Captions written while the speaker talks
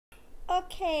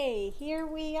Okay, here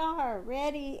we are,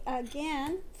 ready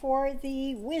again for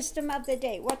the wisdom of the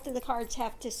day. What do the cards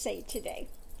have to say today?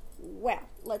 Well,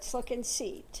 let's look and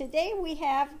see. Today we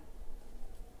have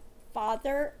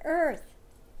Father Earth.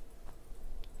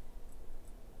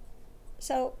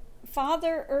 So,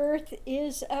 Father Earth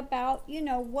is about,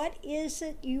 what is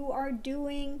it you are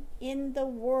doing in the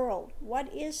world?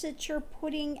 What is it you're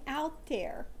putting out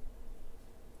there?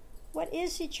 What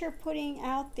is it you're putting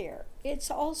out there?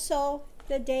 It's also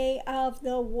the day of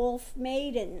the wolf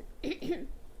maiden.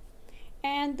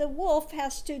 And the wolf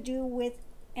has to do with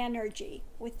energy,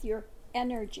 with your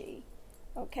energy.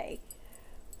 Okay.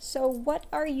 So what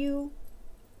are you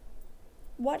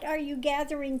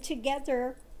gathering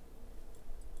together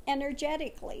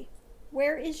energetically?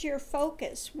 Where is your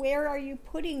focus? Where are you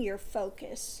putting your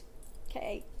focus?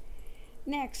 Okay.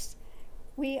 Next,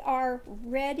 we are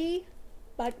ready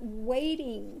but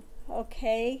waiting,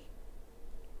 okay?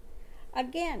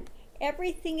 Again,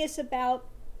 everything is about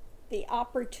the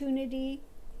opportunity,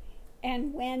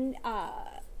 and when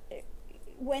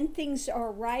things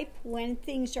are ripe, when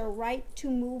things are right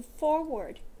to move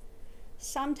forward.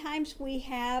 Sometimes we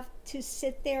have to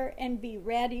sit there and be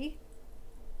ready,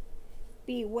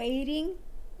 be waiting,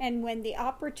 and when the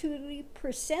opportunity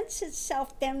presents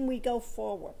itself, then we go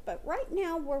forward. But right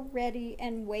now, we're ready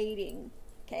and waiting,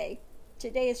 okay?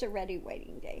 Today is a ready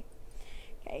waiting day.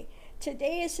 Okay.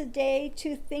 Today is a day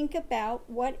to think about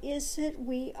what is it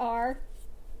we are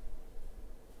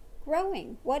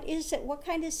growing. What is it? What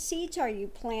kind of seeds are you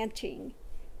planting?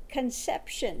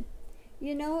 Conception.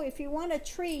 If you want a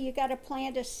tree, you got to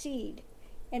plant a seed.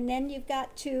 And then you've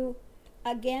got to,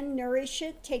 again, nourish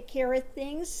it, take care of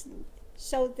things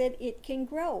so that it can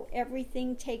grow.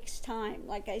 Everything takes time,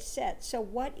 like I said. So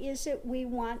what is it we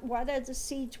want? What are the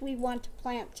seeds we want to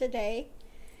plant today?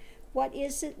 What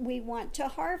is it we want to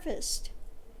harvest?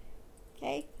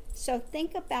 Okay, so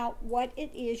think about what it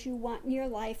is you want in your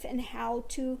life and how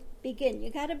to begin.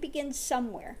 You got to begin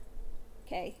somewhere.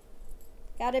 Okay,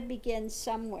 got to begin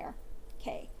somewhere.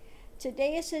 Okay,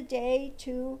 today is a day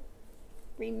to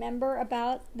remember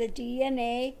about the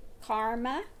DNA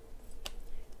karma.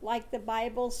 Like the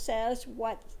Bible says,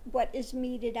 what is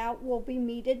meted out will be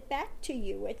meted back to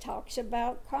you. It talks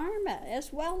about karma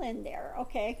as well in there,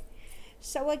 okay?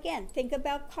 So again, think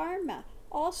about karma.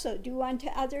 Also, do unto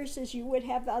others as you would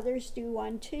have others do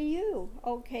unto you,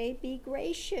 okay? Be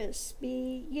gracious.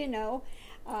 Give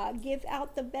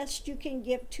out the best you can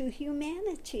give to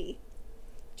humanity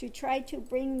to try to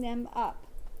bring them up.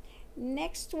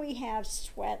 Next, we have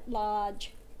Sweat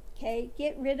Lodge. Okay,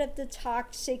 get rid of the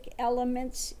toxic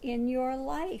elements in your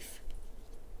life.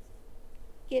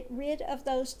 Get rid of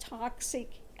those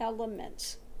toxic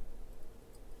elements.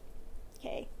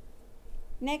 Okay.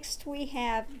 Next we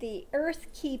have the Earth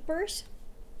Keepers.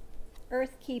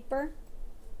 Earth Keeper.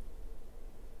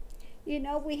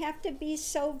 We have to be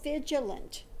so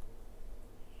vigilant.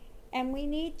 And we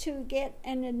need to get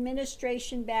an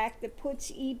administration back that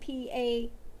puts EPA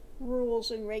rules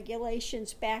and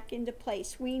regulations back into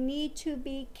place. We need to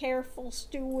be careful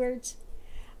stewards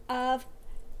of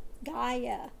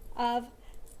Gaia, of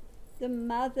the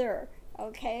mother,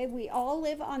 okay? We all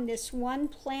live on this one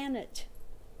planet.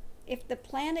 If the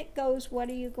planet goes, what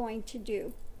are you going to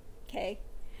do? Okay?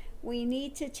 We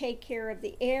need to take care of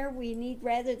the air. We need,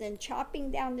 rather than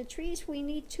chopping down the trees, we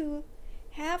need to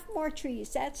have more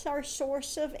trees. That's our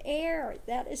source of air.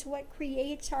 That is what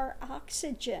creates our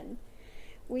oxygen.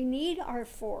 We need our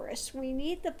forests. We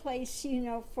need the place,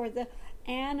 for the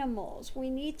animals. We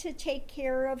need to take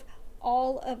care of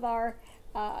all of our,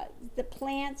 the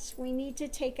plants. We need to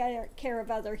take care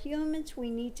of other humans.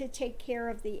 We need to take care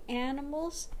of the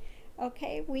animals.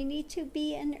 Okay? We need to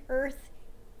be an earth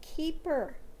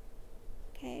keeper.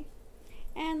 Okay?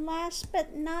 And last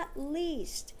but not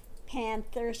least,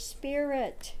 Panther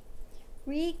Spirit.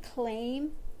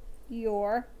 Reclaim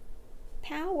your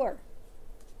power.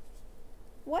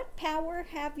 What power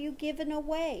have you given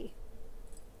away?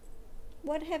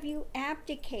 What have you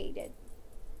abdicated?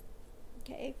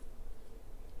 Okay?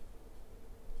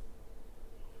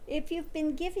 If you've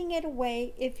been giving it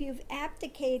away, if you've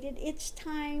abdicated, it's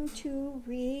time to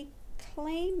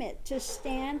reclaim it, to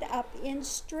stand up in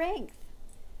strength.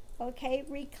 Okay?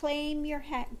 Reclaim your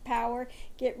power.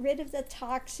 Get rid of the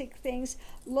toxic things.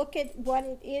 Look at what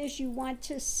it is you want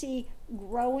to see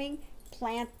growing.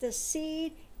 Plant the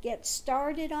seed. Get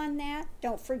started on that.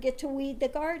 Don't forget to weed the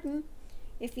garden.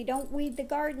 If you don't weed the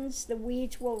gardens, the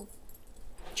weeds will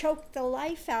choke the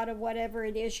life out of whatever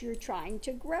it is you're trying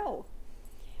to grow.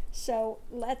 So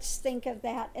let's think of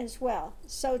that as well.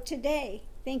 So today,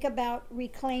 think about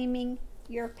reclaiming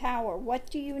your power. What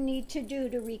do you need to do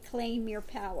to reclaim your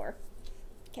power?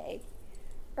 Okay.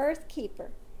 Earth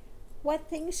Keeper. What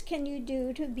things can you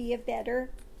do to be a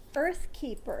better Earth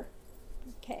Keeper?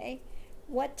 Okay.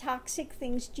 What toxic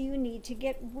things do you need to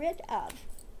get rid of?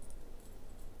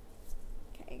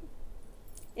 Okay.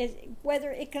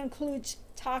 Whether it includes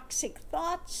toxic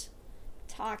thoughts,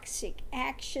 toxic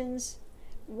actions,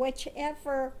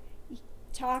 whichever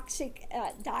toxic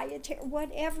dietary,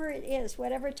 whatever it is,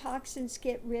 whatever toxins,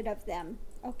 get rid of them.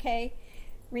 Okay.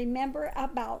 Remember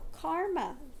about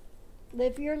karma.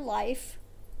 Live your life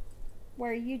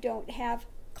where you don't have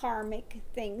karmic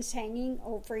things hanging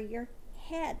over your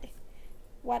head.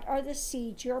 What are the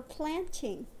seeds you're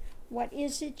planting? What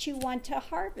is it you want to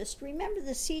harvest? Remember,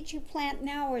 the seeds you plant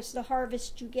now is the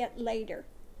harvest you get later.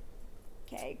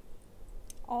 Okay.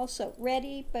 Also,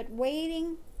 ready but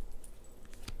waiting.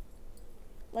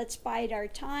 Let's bide our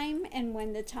time, and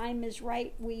when the time is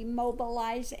right, we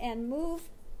mobilize and move.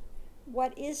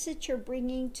 What is it you're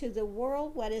bringing to the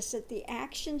world? What is it, the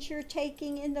actions you're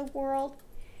taking in the world?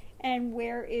 And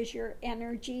where is your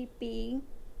energy being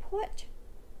put?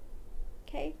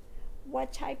 Okay.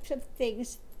 What types of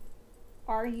things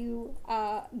are you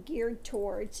geared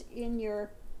towards in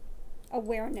your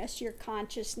awareness, your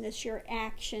consciousness, your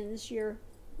actions, your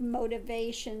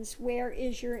motivations? Where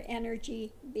is your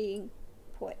energy being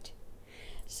put?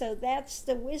 So that's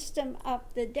the wisdom of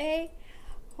the day.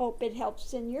 Hope it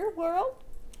helps in your world,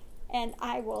 and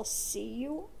I will see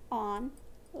you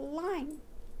online.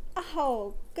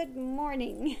 Oh, good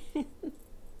morning.